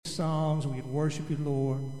songs, we can worship you,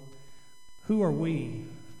 Lord. Who are we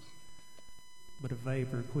but a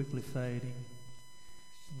vapor quickly fading?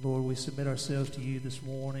 Lord, we submit ourselves to you this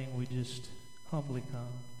morning. We just humbly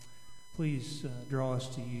come. Please draw us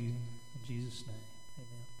to you. In Jesus' name,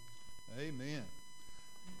 amen. Amen.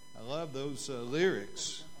 I love those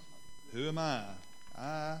lyrics. Who am I?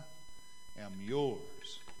 I am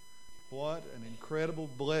yours. What an incredible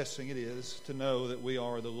blessing it is to know that we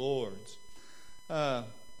are the Lord's.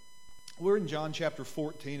 We're in John chapter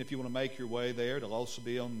 14, if you want to make your way there. It'll also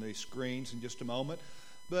be on the screens in just a moment.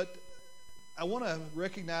 But I want to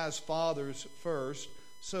recognize fathers first.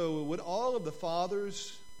 So would all of the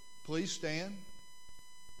fathers please stand?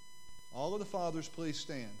 All of the fathers please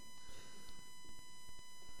stand.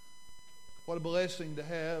 What a blessing to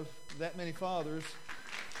have that many fathers.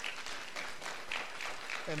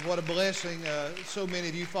 And what a blessing so many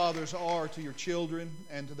of you fathers are to your children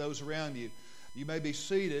and to those around you. You may be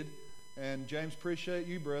seated, and James, appreciate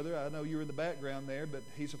you, brother. I know you're in the background there, but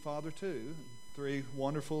he's a father too. 3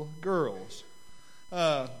 wonderful girls.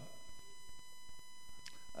 I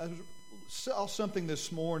saw something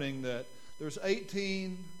this morning that there's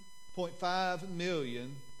 18.5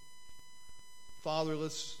 million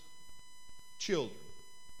fatherless children.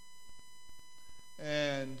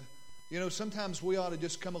 And you know, sometimes we ought to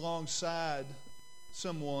just come alongside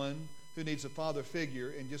someone who needs a father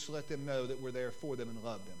figure and just let them know that we're there for them and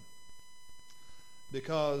love them.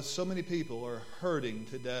 Because so many people are hurting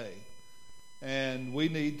today, and we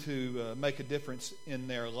need to make a difference in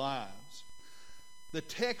their lives. The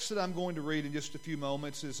text that I'm going to read in just a few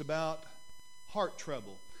moments is about heart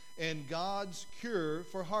trouble and God's cure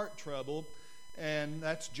for heart trouble, and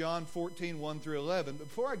that's John 14, 1 through 11. But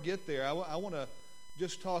before I get there, I want to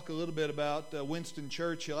just talk a little bit about Winston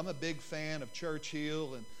Churchill. I'm a big fan of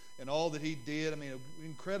Churchill and all that he did. I mean, an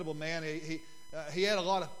incredible man. He had a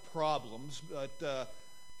lot of problems, but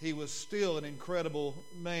he was still an incredible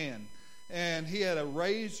man. And he had a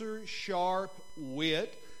razor-sharp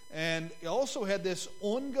wit, and he also had this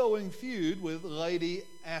ongoing feud with Lady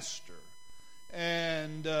Astor.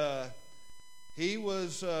 And he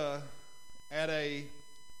was at a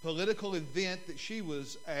political event that she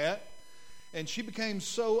was at, and she became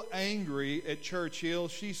so angry at Churchill,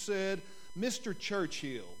 she said, "Mr.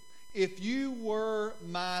 Churchill, if you were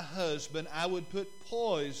my husband, I would put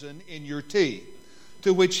poison in your tea."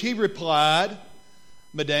 To which he replied,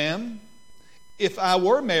 "Madame, if I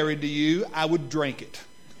were married to you, I would drink it."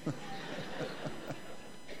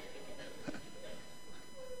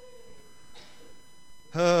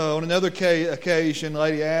 On another occasion,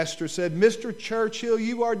 Lady Astor said, "Mr. Churchill,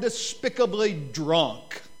 you are despicably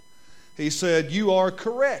drunk." He said, "You are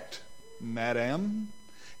correct, madam,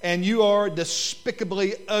 and you are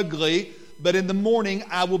despicably ugly, but in the morning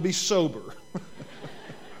I will be sober."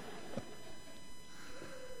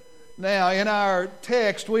 Now, in our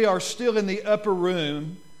text, we are still in the upper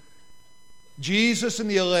room. Jesus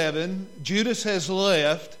and the 11, Judas has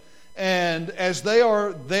left, and as they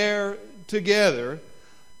are there together,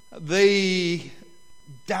 the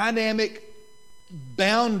dynamic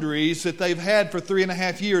boundaries that they've had for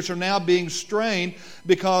 3.5 years are now being strained,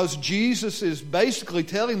 because Jesus is basically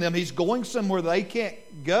telling them he's going somewhere they can't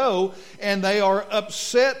go, and they are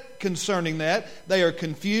upset concerning that. They are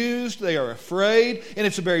confused, they are afraid, and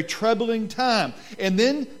it's a very troubling time. And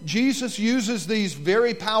then Jesus uses these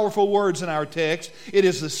very powerful words in our text. It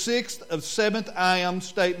is the 6th of 7th I am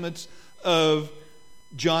statements of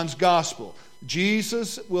John's Gospel.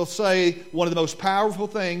 Jesus will say one of the most powerful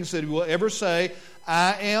things that he will ever say: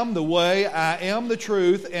 "I am the way, I am the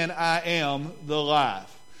truth, and I am the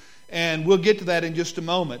life." And we'll get to that in just a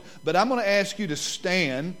moment. But I'm going to ask you to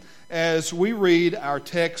stand as we read our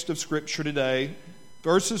text of Scripture today,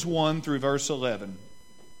 verses 1 through verse 11.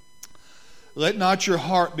 "Let not your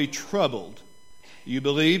heart be troubled. You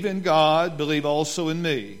believe in God, believe also in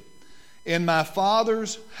me. In my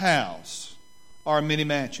Father's house are many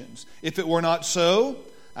mansions. If it were not so,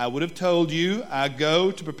 I would have told you, I go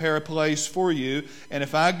to prepare a place for you. And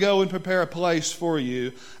if I go and prepare a place for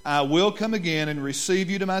you, I will come again and receive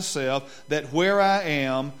you to myself, that where I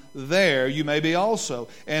am, there you may be also.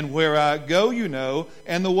 And where I go you know,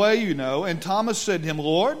 and the way you know." And Thomas said to him,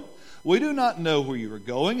 "Lord, we do not know where you are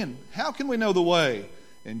going, and how can we know the way?"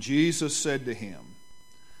 And Jesus said to him,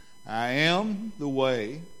 "I am the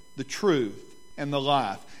way, the truth, and the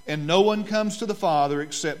life. And no one comes to the Father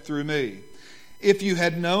except through me. If you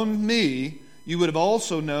had known me, you would have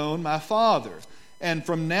also known my Father. And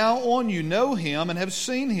from now on you know him and have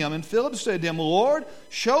seen him." And Philip said to him, "Lord,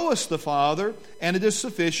 show us the Father, and it is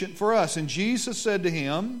sufficient for us." And Jesus said to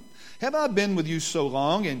him, "Have I been with you so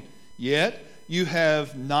long, and yet you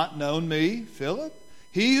have not known me, Philip?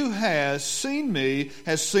 He who has seen me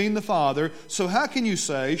has seen the Father. So how can you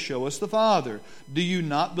say, show us the Father? Do you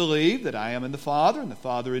not believe that I am in the Father and the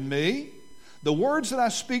Father in me? The words that I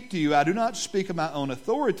speak to you, I do not speak of my own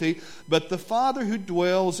authority, but the Father who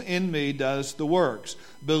dwells in me does the works.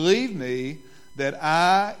 Believe me that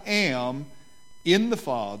I am in the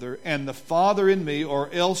Father and the Father in me, or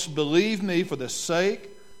else believe me for the sake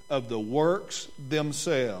of the works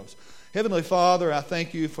themselves. Heavenly Father, I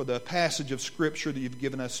thank you for the passage of Scripture that you've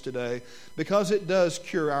given us today, because it does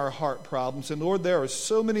cure our heart problems. And Lord, there are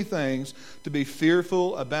so many things to be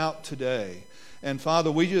fearful about today. And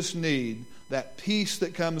Father, we just need that peace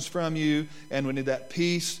that comes from you, and we need that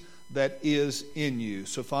peace that is in you.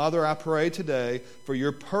 So Father, I pray today for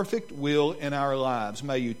your perfect will in our lives.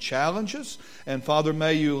 May you challenge us, and Father,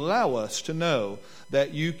 may you allow us to know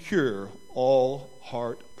that you cure all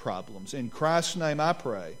heart problems. In Christ's name I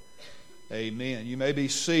pray. Amen. You may be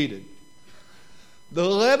seated. The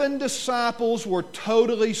 11 disciples were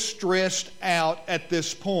totally stressed out at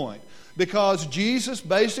this point, because Jesus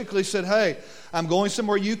basically said, hey, I'm going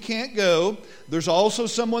somewhere you can't go. There's also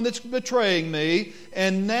someone that's betraying me.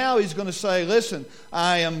 And now he's going to say, listen,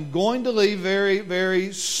 I am going to leave very,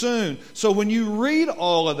 very soon. So when you read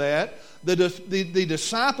all of that, the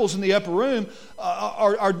disciples in the upper room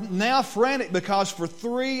are now frantic, because for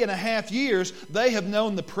 3.5 years they have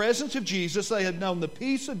known the presence of Jesus, they had known the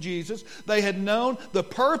peace of Jesus, they had known the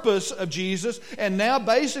purpose of Jesus, and now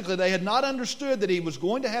basically they had not understood that he was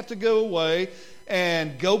going to have to go away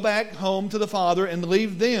and go back home to the Father and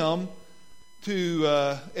leave them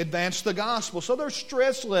to advance the gospel. So their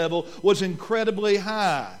stress level was incredibly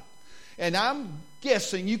high. And I'm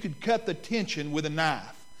guessing you could cut the tension with a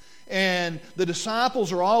knife. And the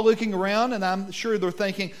disciples are all looking around, and I'm sure they're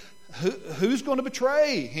thinking, who's going to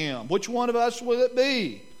betray him? Which one of us will it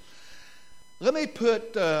be? Let me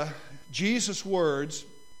put Jesus' words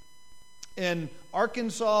in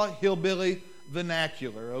Arkansas hillbilly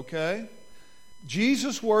vernacular, okay?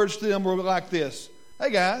 Jesus' words to them were like this. Hey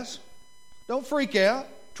guys, don't freak out.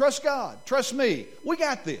 Trust God. Trust me. We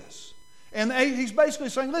got this. And he's basically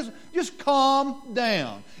saying, listen, just calm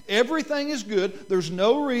down. Everything is good. There's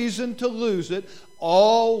no reason to lose it.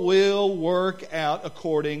 All will work out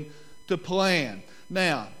according to plan.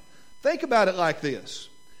 Now, think about it like this.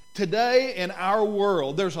 Today in our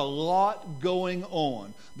world, there's a lot going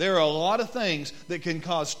on. There are a lot of things that can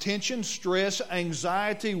cause tension, stress,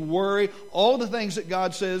 anxiety, worry, all the things that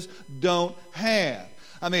God says don't have.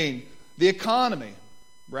 I mean, the economy,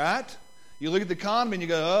 right? You look at the economy and you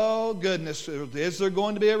go, oh goodness, is there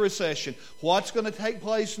going to be a recession? What's going to take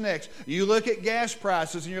place next? You look at gas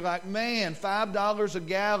prices and you're like, man, $5 a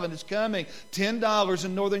gallon is coming, $10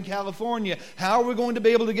 in Northern California. How are we going to be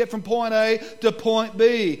able to get from point A to point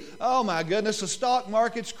B? Oh my goodness, the stock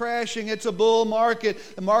market's crashing. It's a bull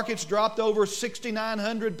market. The market's dropped over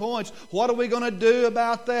 6,900 points. What are we going to do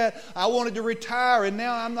about that? I wanted to retire, and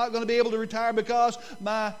now I'm not going to be able to retire because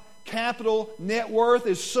my capital net worth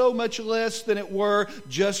is so much less than it were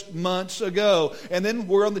just months ago. And then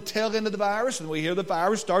we're on the tail end of the virus, and we hear the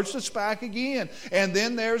virus starts to spike again. And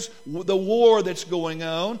then there's the war that's going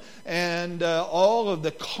on, and all of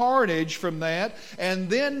the carnage from that.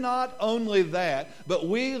 And then not only that, but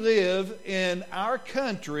we live in our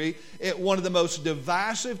country at one of the most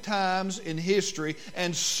divisive times in history,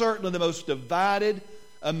 and certainly the most divided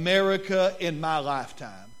America in my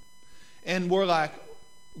lifetime. And we're like,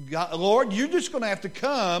 God, Lord, you're just going to have to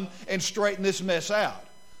come and straighten this mess out.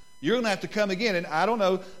 You're going to have to come again. And I don't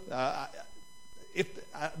know if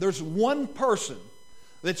there's one person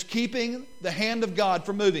that's keeping the hand of God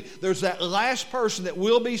from moving. There's that last person that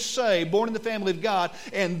will be saved, born in the family of God,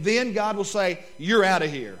 and then God will say, you're out of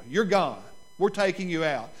here. You're gone. We're taking you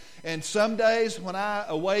out. And some days when I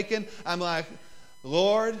awaken, I'm like,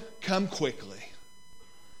 Lord, come quickly.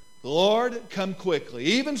 Lord, come quickly.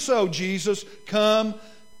 Even so, Jesus, come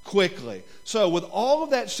quickly. So with all of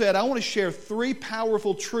that said, I want to share 3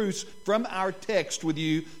 powerful truths from our text with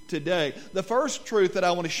you today. The first truth that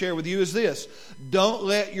I want to share with you is this: don't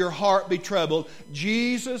let your heart be troubled.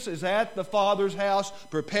 Jesus is at the Father's house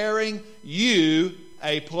preparing you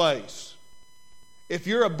a place. If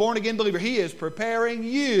you're a born-again believer, He is preparing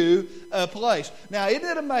you a place. Now, isn't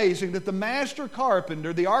it amazing that the master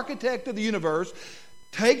carpenter, the architect of the universe,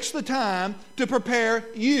 takes the time to prepare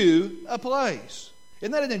you a place?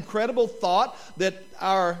 Isn't that an incredible thought, that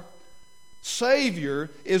our Savior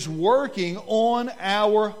is working on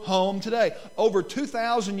our home today. Over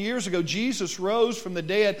 2,000 years ago, Jesus rose from the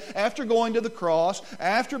dead after going to the cross,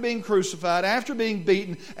 after being crucified, after being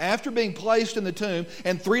beaten, after being placed in the tomb,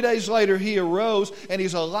 and 3 days later He arose, and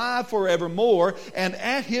He's alive forevermore. And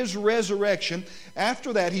at His resurrection,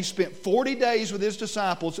 after that, He spent 40 days with His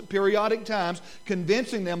disciples at periodic times,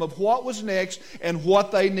 convincing them of what was next and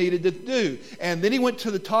what they needed to do. And then He went to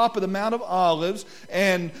the top of the Mount of Olives,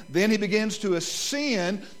 and then He begins to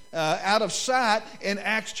ascend out of sight in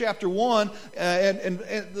Acts chapter 1. And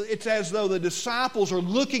it's as though the disciples are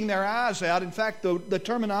looking their eyes out. In fact, the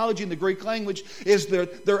terminology in the Greek language is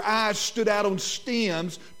their eyes stood out on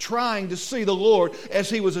stems, trying to see the Lord as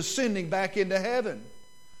He was ascending back into heaven.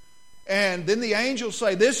 And then the angels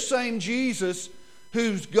say, this same Jesus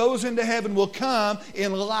who goes into heaven will come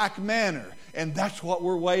in like manner. And that's what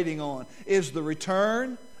we're waiting on, is the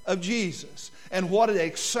return of Jesus. And what an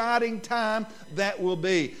exciting time that will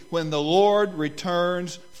be when the Lord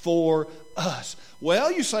returns for us. Well,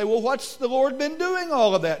 you say, well, what's the Lord been doing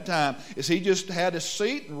all of that time? Is He just had a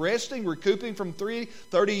seat and resting, recouping from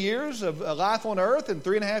 30 years of life on earth and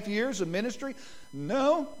 3.5 years of ministry?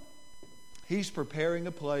 No. He's preparing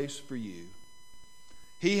a place for you.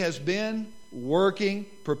 He has been working,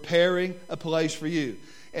 preparing a place for you.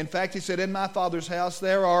 In fact, He said, in my Father's house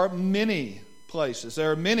there are many places.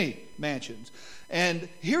 There are many mansions. And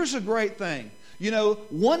here's a great thing. 1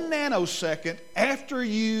 nanosecond after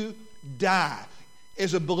you die,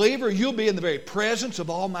 as a believer, you'll be in the very presence of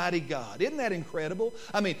Almighty God. Isn't that incredible?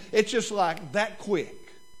 I mean, it's just like that quick.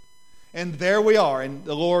 And there we are in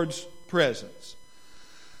the Lord's presence.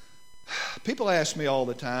 People ask me all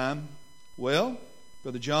the time, well,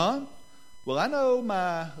 Brother John, will I know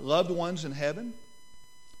my loved ones in heaven?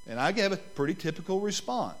 And I give a pretty typical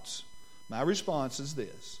response. My response is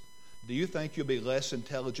this: do you think you'll be less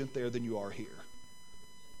intelligent there than you are here?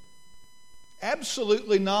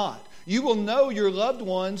 Absolutely not. You will know your loved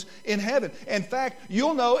ones in heaven. In fact,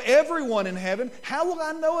 you'll know everyone in heaven. How will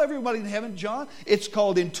I know everybody in heaven, John? It's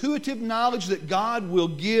called intuitive knowledge that God will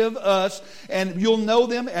give us, and you'll know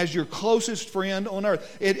them as your closest friend on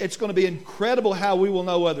earth. It's going to be incredible how we will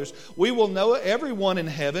know others. We will know everyone in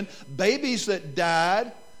heaven, babies that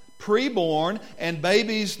died preborn and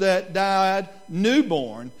babies that died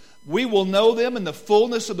newborn. We will know them in the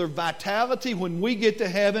fullness of their vitality when we get to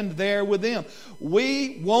heaven there with them.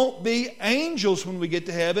 We won't be angels when we get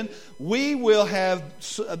to heaven. We will have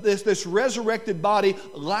this resurrected body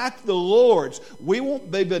like the Lord's. We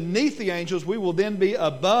won't be beneath the angels. We will then be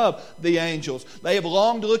above the angels. They have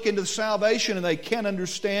longed to look into salvation and they can't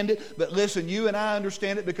understand it. But listen, you and I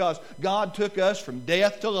understand it because God took us from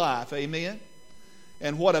death to life. Amen?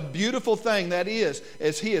 And what a beautiful thing that is,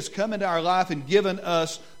 as He has come into our life and given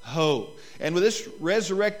us hope. And with this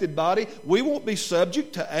resurrected body, we won't be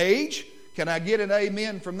subject to age. Can I get an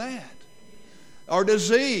amen from that? Or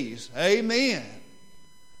disease, amen.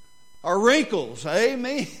 Or wrinkles,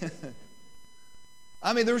 amen.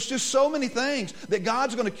 I mean, there's just so many things that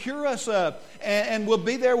God's going to cure us of, and we'll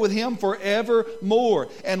be there with Him forevermore.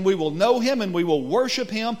 And we will know Him and we will worship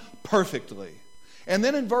Him perfectly. And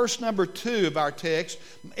then in verse number 2 of our text,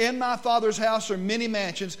 in my Father's house are many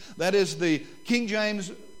mansions. That is the King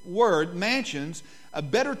James word, mansions. A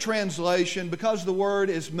better translation, because the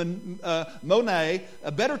word is monē,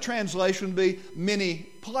 a better translation would be many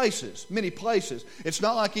places. Many places. It's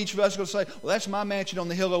not like each of us is going to say, well, that's my mansion on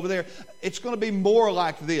the hill over there. It's going to be more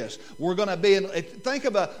like this. We're going to be in, think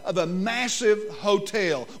of a massive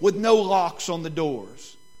hotel with no locks on the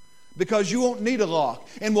doors, because you won't need a lock.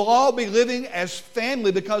 And we'll all be living as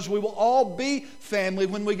family, because we will all be family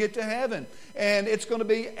when we get to heaven. And it's going to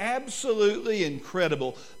be absolutely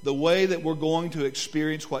incredible the way that we're going to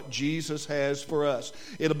experience what Jesus has for us.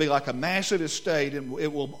 It'll be like a massive estate, and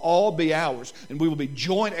it will all be ours. And we will be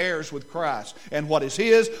joint heirs with Christ. And what is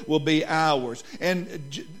His will be ours.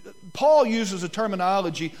 And Paul uses a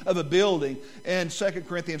terminology of a building in 2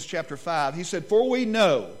 Corinthians chapter 5. He said, for we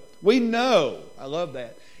know, I love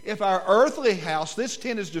that. If our earthly house, this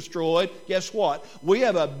tent, is destroyed, guess what? We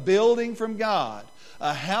have a building from God,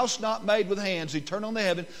 a house not made with hands, eternal in the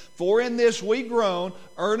heaven. For in this we groan,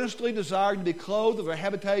 earnestly desiring to be clothed with a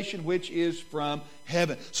habitation which is from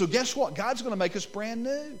heaven. So guess what? God's going to make us brand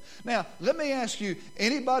new. Now, let me ask you,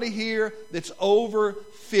 anybody here that's over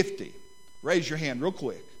 50? Raise your hand real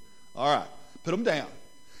quick. All right, put them down.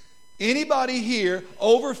 Anybody here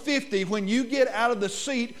over 50, when you get out of the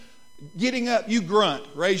seat, getting up, you grunt?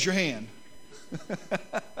 Raise your hand.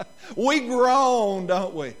 We groan,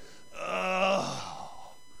 don't we?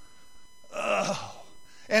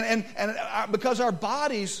 And because our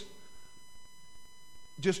bodies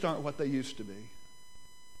just aren't what they used to be.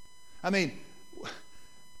 I mean,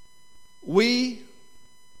 we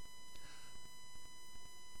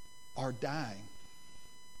are dying.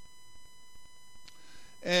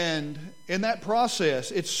 And in that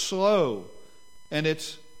process, it's slow and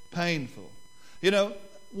it's painful. You know,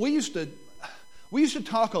 we used to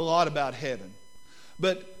talk a lot about heaven,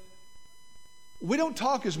 but we don't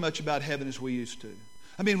talk as much about heaven as we used to.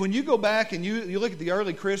 I mean, when you go back and you look at the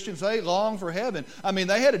early Christians, they long for heaven. I mean,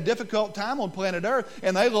 they had a difficult time on planet Earth,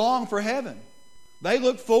 and they long for heaven. They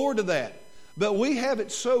look forward to that. But we have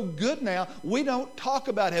it so good now, we don't talk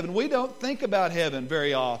about heaven. We don't think about heaven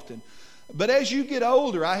very often. But as you get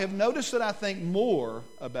older, I have noticed that I think more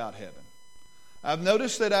about heaven. I've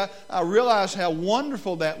noticed that I realize how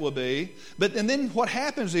wonderful that will be. And then what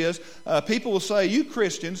happens is people will say, you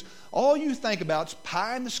Christians, all you think about is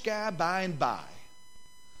pie in the sky by and by.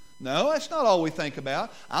 No, that's not all we think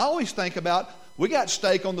about. I always think about we got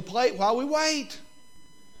steak on the plate while we wait.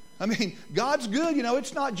 I mean, God's good. You know,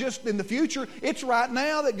 it's not just in the future. It's right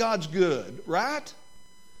now that God's good, right?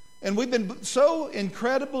 And we've been so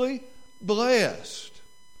incredibly blessed.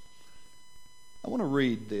 I want to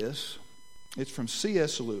read this. It's from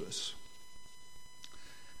C.S. Lewis.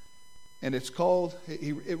 And it's called,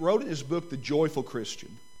 he wrote in his book, The Joyful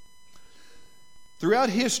Christian. Throughout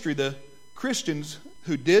history, the Christians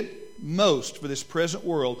who did most for this present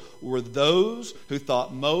world were those who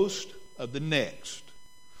thought most of the next.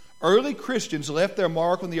 Early Christians left their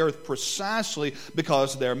mark on the earth precisely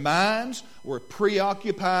because their minds were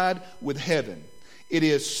preoccupied with heaven. It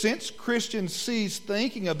is since Christians ceased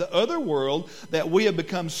thinking of the other world that we have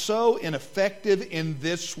become so ineffective in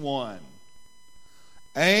this one.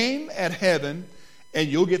 Aim at heaven and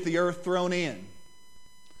you'll get the earth thrown in.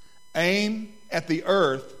 Aim at the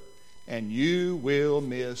earth and you will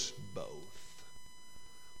miss both.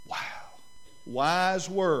 Wow. Wise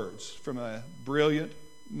words from a brilliant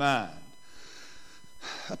mind.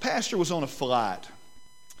 A pastor was on a flight.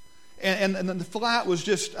 And the flight was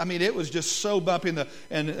just, I mean, it was just so bumpy.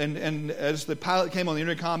 And as the pilot came on the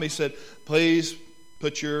intercom, he said, please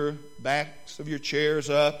put your backs of your chairs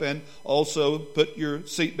up and also put your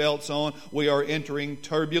seatbelts on. We are entering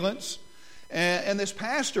turbulence. And this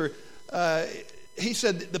pastor, he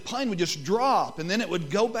said the plane would just drop and then it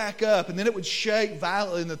would go back up and then it would shake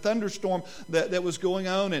violently in the thunderstorm that was going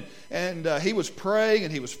on. And he was praying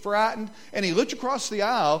and he was frightened. And he looked across the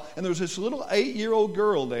aisle and there was this little 8-year-old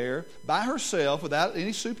girl there by herself without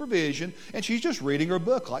any supervision. And she's just reading her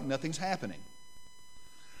book like nothing's happening.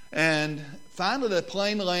 And finally the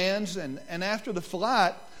plane lands and after the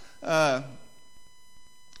flight, the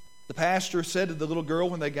pastor said to the little girl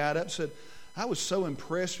when they got up, said, I was so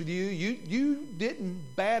impressed with you. You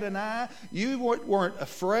didn't bat an eye. You weren't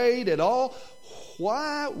afraid at all.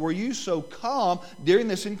 Why were you so calm during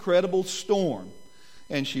this incredible storm?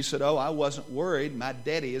 And she said, oh, I wasn't worried. My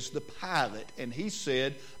daddy is the pilot. And he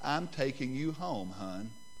said, I'm taking you home,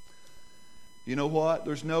 hon. You know what?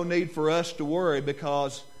 There's no need for us to worry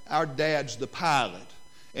because our dad's the pilot.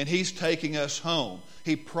 And he's taking us home.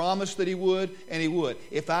 He promised that he would, and he would.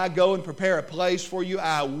 If I go and prepare a place for you,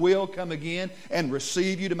 I will come again and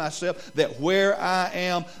receive you to myself, that where I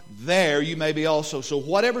am, there you may be also. So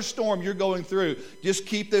whatever storm you're going through, just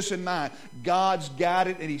keep this in mind. God's got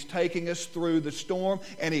it, and he's taking us through the storm,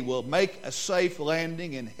 and he will make a safe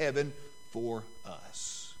landing in heaven for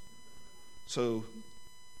us. So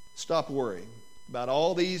stop worrying about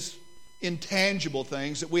all these intangible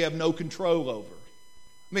things that we have no control over.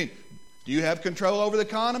 I mean, do you have control over the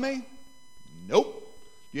economy? Nope.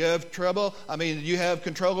 Do you have trouble? Do you have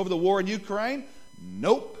control over the war in Ukraine?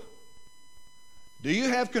 Nope. Do you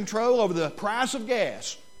have control over the price of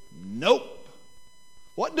gas? Nope.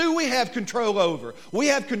 What do we have control over? We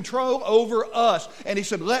have control over us. And he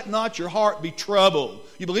said, let not your heart be troubled.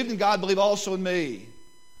 You believe in God, believe also in me.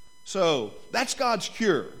 So, that's God's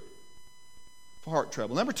cure for heart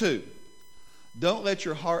trouble. Number 2. Don't let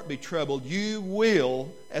your heart be troubled. You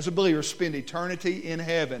will, as a believer, spend eternity in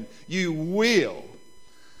heaven. You will.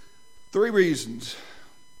 3 reasons.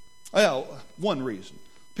 Well, 1 reason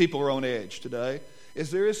people are on edge today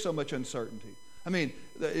is there is so much uncertainty.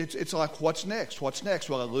 It's like, what's next? What's next?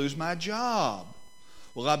 Will I lose my job?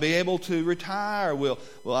 Will I be able to retire? Will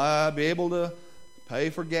I be able to pay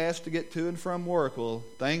for gas to get to and from work? Will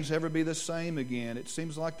things ever be the same again? It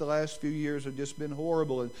seems like the last few years have just been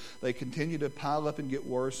horrible, and they continue to pile up and get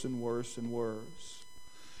worse and worse and worse.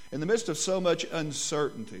 In the midst of so much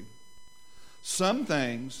uncertainty, some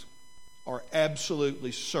things are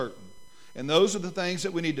absolutely certain. And those are the things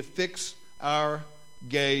that we need to fix our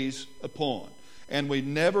gaze upon. And we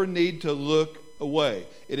never need to look away.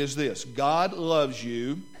 It is this: God loves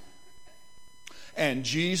you, and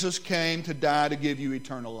Jesus came to die to give you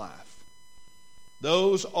eternal life.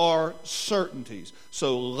 Those are certainties.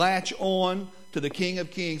 So latch on to the King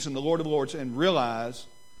of Kings and the Lord of Lords and realize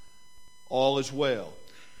all is well.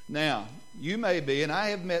 Now, you may be, and I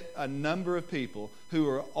have met a number of people who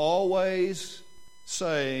are always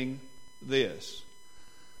saying this: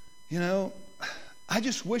 I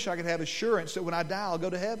just wish I could have assurance that when I die I'll go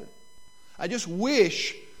to heaven. I just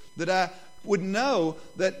wish that I would know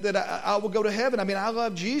that I will go to heaven. I mean, I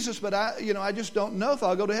love Jesus, but I just don't know if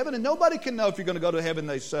I'll go to heaven. And nobody can know if you're going to go to heaven,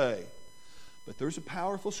 they say. But there's a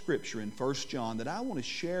powerful scripture in 1 John that I want to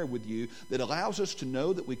share with you that allows us to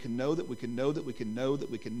know that we can know that we can know that we can know that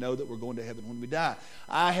we can know that we're going to heaven when we die.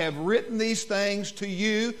 I have written these things to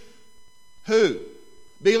you who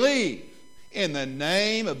believe in the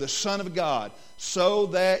name of the Son of God, so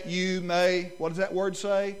that you may, what does that word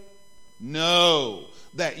say? Know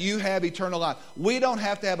that you have eternal life. We don't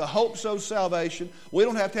have to have a hope-so salvation. We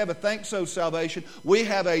don't have to have a think-so salvation. We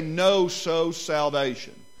have a know-so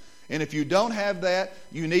salvation. And if you don't have that,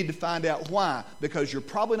 you need to find out why. Because you're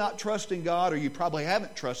probably not trusting God, or you probably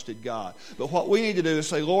haven't trusted God. But what we need to do is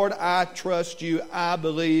say, Lord, I trust you. I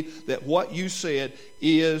believe that what you said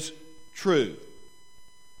is true.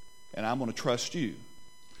 And I'm going to trust you.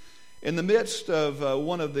 In the midst of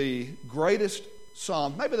one of the greatest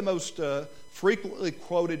Psalms, maybe the most frequently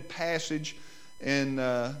quoted passage in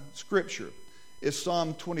Scripture, is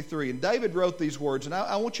Psalm 23. And David wrote these words, and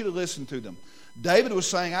I want you to listen to them. David was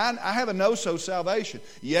saying, I have a know-so salvation.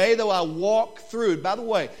 Yea, though I walk through. By the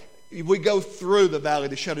way, we go through the valley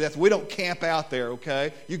of the shadow of death. We don't camp out there,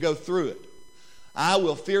 okay? You go through it. I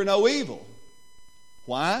will fear no evil.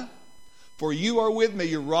 Why? For you are with me.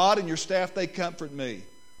 Your rod and your staff, they comfort me.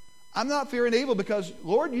 I'm not fearing evil because,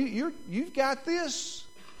 Lord, you've got this.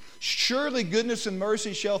 Surely goodness and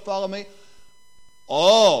mercy shall follow me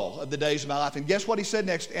all of the days of my life. And guess what he said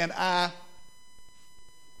next? And I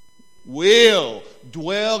will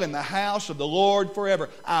dwell in the house of the Lord forever.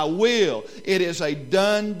 I will. It is a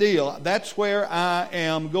done deal. That's where I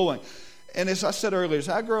am going. And as I said earlier, as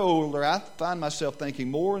I grow older, I find myself thinking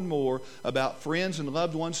more and more about friends and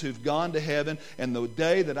loved ones who've gone to heaven, and the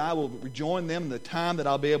day that I will rejoin them, the time that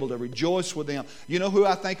I'll be able to rejoice with them. You know who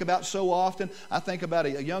I think about so often? I think about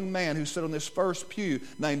a young man who sat on this first pew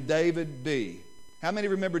named David B. How many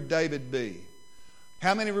remember David B?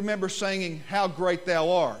 How many remember singing, How Great Thou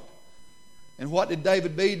Art? And what did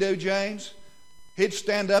David B do, James? He'd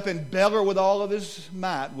stand up and bellow with all of his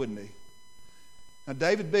might, wouldn't he? Now,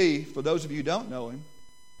 David B., for those of you who don't know him,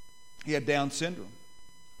 he had Down syndrome.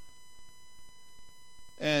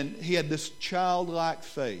 And he had this childlike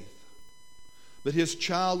faith. But his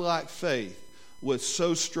childlike faith was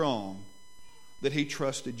so strong that he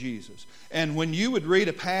trusted Jesus. And when you would read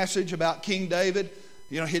a passage about King David,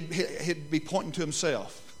 he'd be pointing to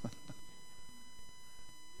himself.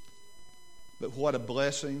 But what a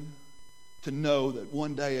blessing to know that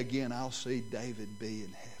one day again I'll see David B.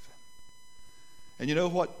 in heaven. And you know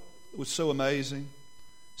what was so amazing?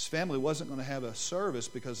 His family wasn't going to have a service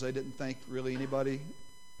because they didn't think really anybody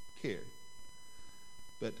cared.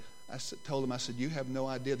 But I told him, I said, you have no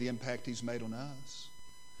idea the impact he's made on us.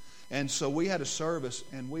 And so we had a service,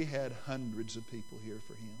 and we had hundreds of people here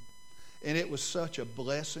for him. And it was such a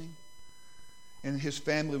blessing. And his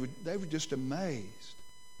family, they were just amazed.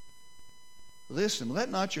 Listen, let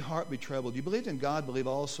not your heart be troubled. You believed in God, believe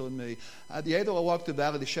also in me. Yea, though I walk through the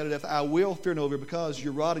valley of the shadow of death, I will fear no evil, because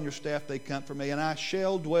your rod and your staff, they comfort me. And I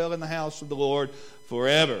shall dwell in the house of the Lord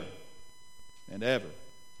forever and ever.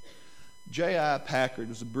 J.I. Packer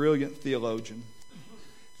was a brilliant theologian.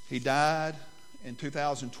 He died in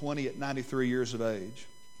 2020 at 93 years of age.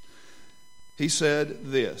 He said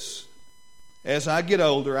this: as I get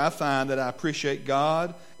older, I find that I appreciate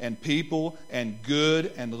God and people and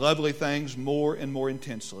good and lovely things more and more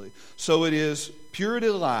intensely. So it is pure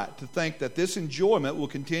delight to think that this enjoyment will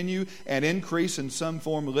continue and increase in some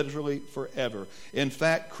form literally forever. In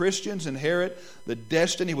fact, Christians inherit the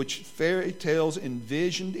destiny which fairy tales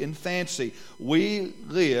envisioned in fancy. We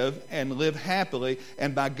live and live happily,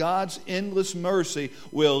 and by God's endless mercy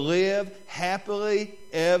will live happily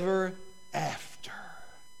ever after.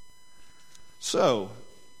 So,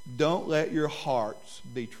 don't let your hearts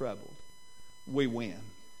be troubled. We win.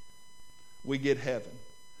 We get heaven.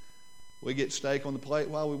 We get steak on the plate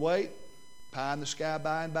while we wait, pie in the sky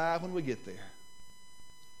by and by when we get there.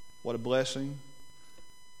 What a blessing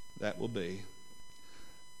that will be.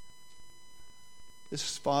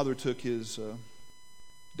 This father took his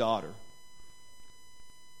daughter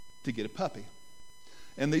to get a puppy.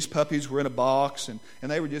 And these puppies were in a box, and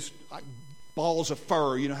they were just like balls of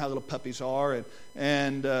fur. You know how little puppies are.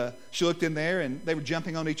 And she looked in there, and they were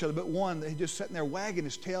jumping on each other. But one, they just sitting there wagging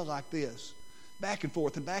his tail like this, back and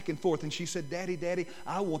forth and back and forth. And she said, Daddy, Daddy,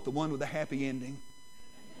 I want the one with the happy ending.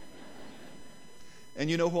 And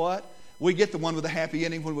you know what? We get the one with the happy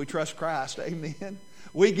ending when we trust Christ. Amen.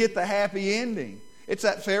 We get the happy ending. It's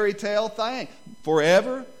that fairy tale thing.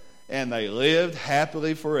 Forever, and they lived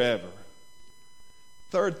happily forever.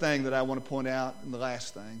 Third thing that I want to point out, and the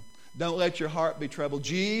last thing, don't let your heart be troubled.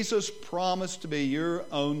 Jesus promised to be your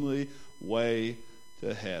only way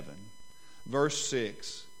to heaven. Verse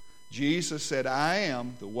 6. Jesus said, I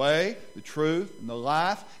am the way, the truth, and the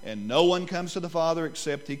life, and no one comes to the Father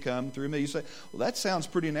except He come through me. You say, well, that sounds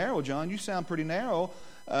pretty narrow, John. You sound pretty narrow.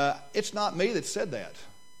 It's not me that said that.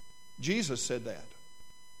 Jesus said that.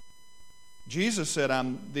 Jesus said,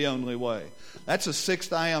 I'm the only way. That's a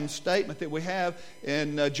sixth I am statement that we have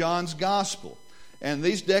in John's Gospel. And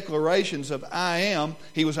these declarations of I am,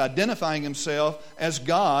 he was identifying himself as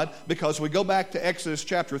God, because we go back to Exodus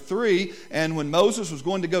chapter 3, and when Moses was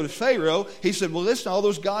going to go to Pharaoh, he said, well, listen, all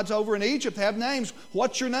those gods over in Egypt have names.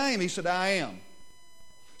 What's your name? He said, I am.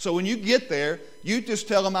 So when you get there, you just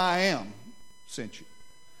tell them I am sent you.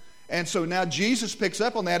 And so now Jesus picks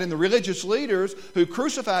up on that, and the religious leaders who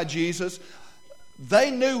crucified Jesus,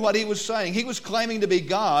 they knew what he was saying. He was claiming to be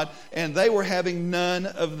God, and they were having none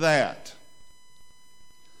of that.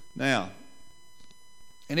 Now,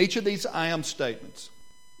 in each of these I am statements,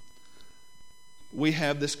 we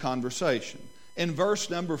have this conversation. In verse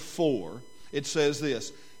number 4, it says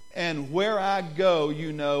this, and where I go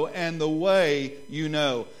you know, and the way you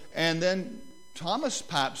know. And then Thomas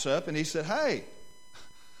pipes up and he said, hey,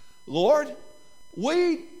 Lord,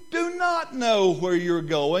 we do not know where you're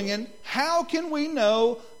going, and how can we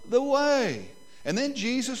know the way? And then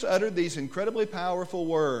Jesus uttered these incredibly powerful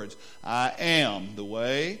words. I am the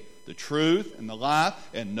way, the truth, and the life,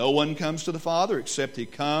 and no one comes to the Father except He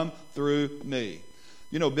come through me.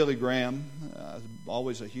 You know Billy Graham,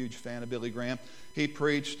 always a huge fan of Billy Graham. He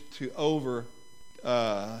preached to over,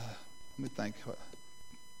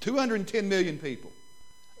 210 million people,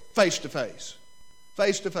 face to face.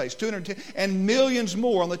 Face to face, 210, and millions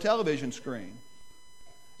more on the television screen.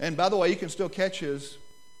 And by the way, you can still catch his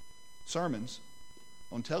sermons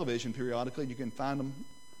on television periodically. You can find them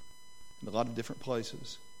in a lot of different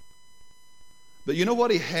places. But you know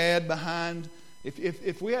what he had behind,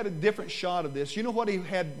 if we had a different shot of this, you know what he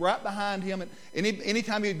had right behind him?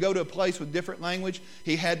 Anytime he'd go to a place with different language,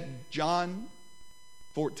 he had John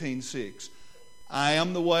 14:6. I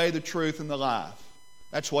am the way, the truth, and the life.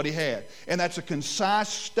 That's what he had. And that's a concise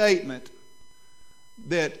statement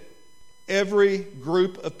that every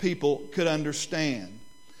group of people could understand.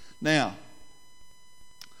 Now,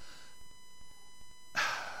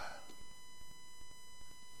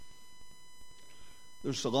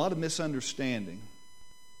 there's a lot of misunderstanding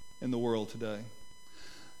in the world today.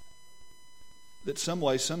 That some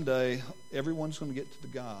way, someday, everyone's going to get to the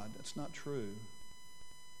God. That's not true.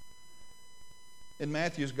 In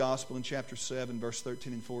Matthew's Gospel, in chapter 7, verse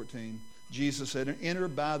 13 and 14, Jesus said, enter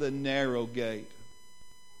by the narrow gate.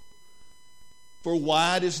 For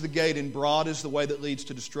wide is the gate and broad is the way that leads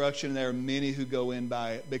to destruction, and there are many who go in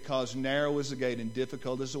by it. Because narrow is the gate and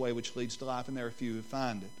difficult is the way which leads to life, and there are few who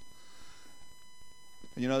find it.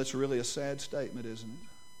 And you know, that's really a sad statement, isn't it?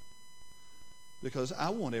 Because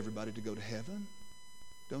I want everybody to go to heaven.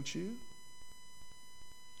 Don't you?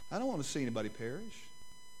 I don't want to see anybody perish.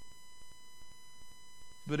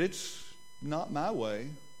 But it's not my way.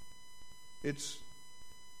 It's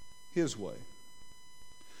His way.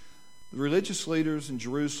 The religious leaders in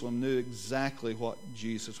Jerusalem knew exactly what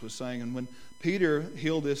Jesus was saying. And when Peter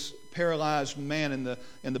healed this paralyzed man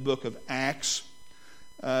in the book of Acts,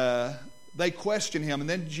 they questioned him. And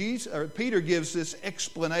then Peter gives this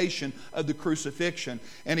explanation of the crucifixion.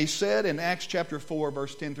 And he said in Acts chapter 4,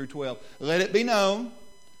 verse 10 through 12, let it be known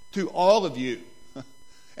to all of you,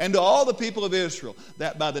 and to all the people of Israel,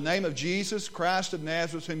 that by the name of Jesus Christ of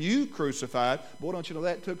Nazareth, whom you crucified, boy, don't you know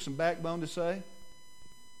that took some backbone to say?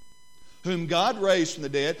 Whom God raised from the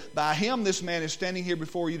dead, by Him this man is standing here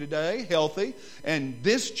before you today, healthy, and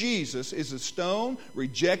this Jesus is a stone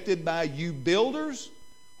rejected by you builders,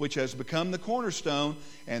 which has become the cornerstone.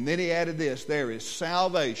 And then he added this, there is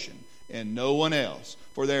salvation in no one else,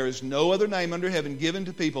 for there is no other name under heaven given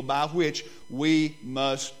to people by which we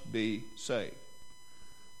must be saved.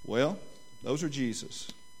 Well, those are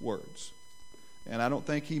Jesus' words. And I don't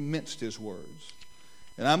think he minced his words.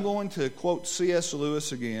 And I'm going to quote C.S.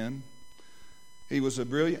 Lewis again. He was a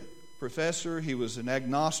brilliant professor. He was an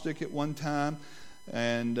agnostic at one time.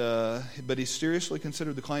 But he seriously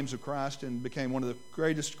considered the claims of Christ and became one of the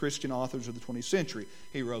greatest Christian authors of the 20th century.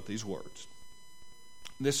 He wrote these words.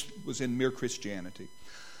 This was in Mere Christianity.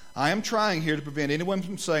 I am trying here to prevent anyone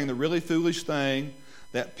from saying the really foolish thing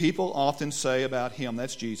that people often say about him.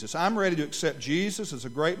 That's Jesus. I'm ready to accept Jesus as a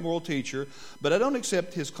great moral teacher, but I don't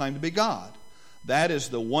accept his claim to be God. That is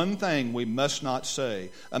the one thing we must not say.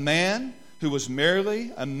 A man who was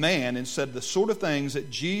merely a man and said the sort of things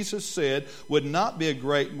that Jesus said would not be a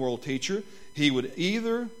great moral teacher. He would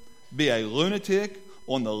either be a lunatic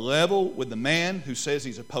on the level with the man who says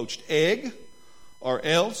he's a poached egg, or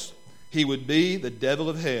else he would be the devil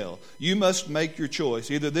of hell. You must make your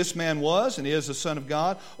choice. Either this man was and is the Son of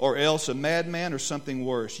God, or else a madman or something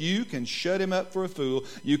worse. You can shut him up for a fool.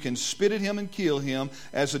 You can spit at him and kill him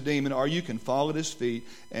as a demon, or you can fall at his feet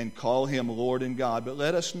and call him Lord and God. But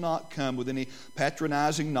let us not come with any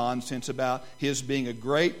patronizing nonsense about his being a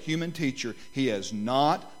great human teacher. He has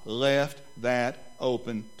not left that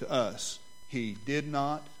open to us. He did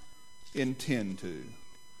not intend to.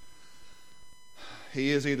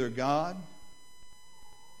 He is either God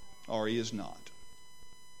or he is not.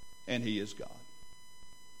 And he is God.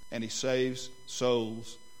 And he saves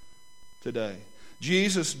souls today.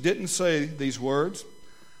 Jesus didn't say these words,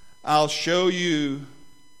 I'll show you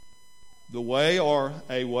the way or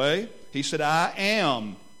a way. He said, I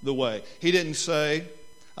am the way. He didn't say,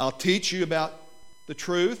 I'll teach you about the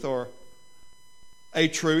truth or a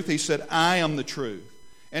truth. He said, I am the truth.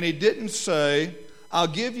 And he didn't say, I'll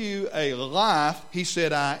give you a life. He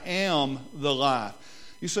said, I am the life.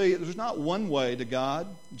 You see, there's not one way to God.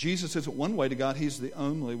 Jesus isn't one way to God. He's the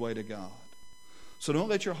only way to God. So don't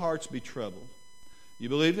let your hearts be troubled. You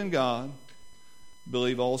believe in God.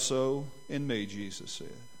 Believe also in me, Jesus said.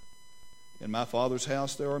 In my Father's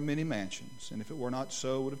house there are many mansions, and if it were not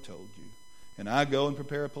so, I would have told you. And I go and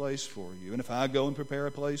prepare a place for you. And if I go and prepare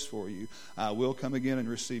a place for you, I will come again and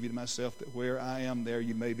receive you to myself, that where I am, there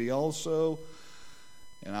you may be also.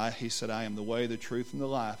 And he said, I am the way, the truth, and the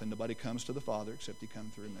life, and nobody comes to the Father except he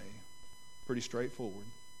come through me. Pretty straightforward.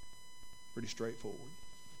 Pretty straightforward.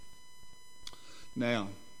 Now,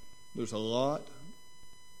 there's a lot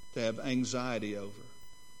to have anxiety over,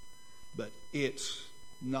 but it's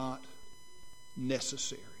not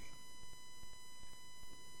necessary.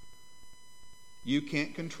 You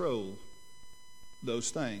can't control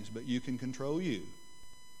those things, but you can control you,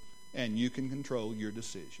 and you can control your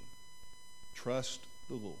decision. Trust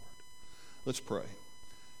the Lord. Let's pray.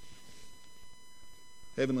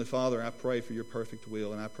 Heavenly Father, I pray for your perfect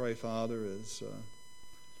will, and I pray, Father, as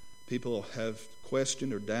people have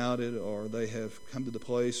questioned or doubted, or they have come to the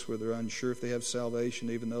place where they're unsure if they have salvation,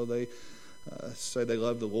 even though they say they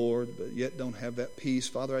love the Lord, but yet don't have that peace.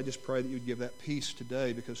 Father, I just pray that you'd give that peace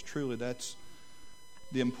today, because truly that's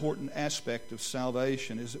the important aspect of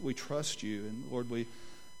salvation, is that we trust you. And Lord, we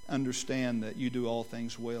understand that you do all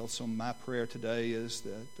things well. So my prayer today is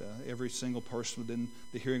that every single person within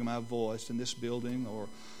the hearing of my voice in this building or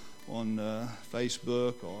on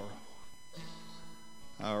Facebook or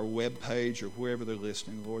our web page or wherever they're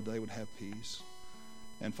listening, Lord, they would have peace.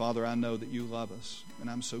 And Father, I know that you love us, and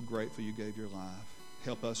I'm so grateful you gave your life.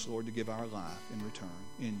 Help us, Lord, to give our life in return.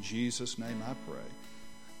 In Jesus' name I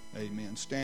pray. Amen. Stand.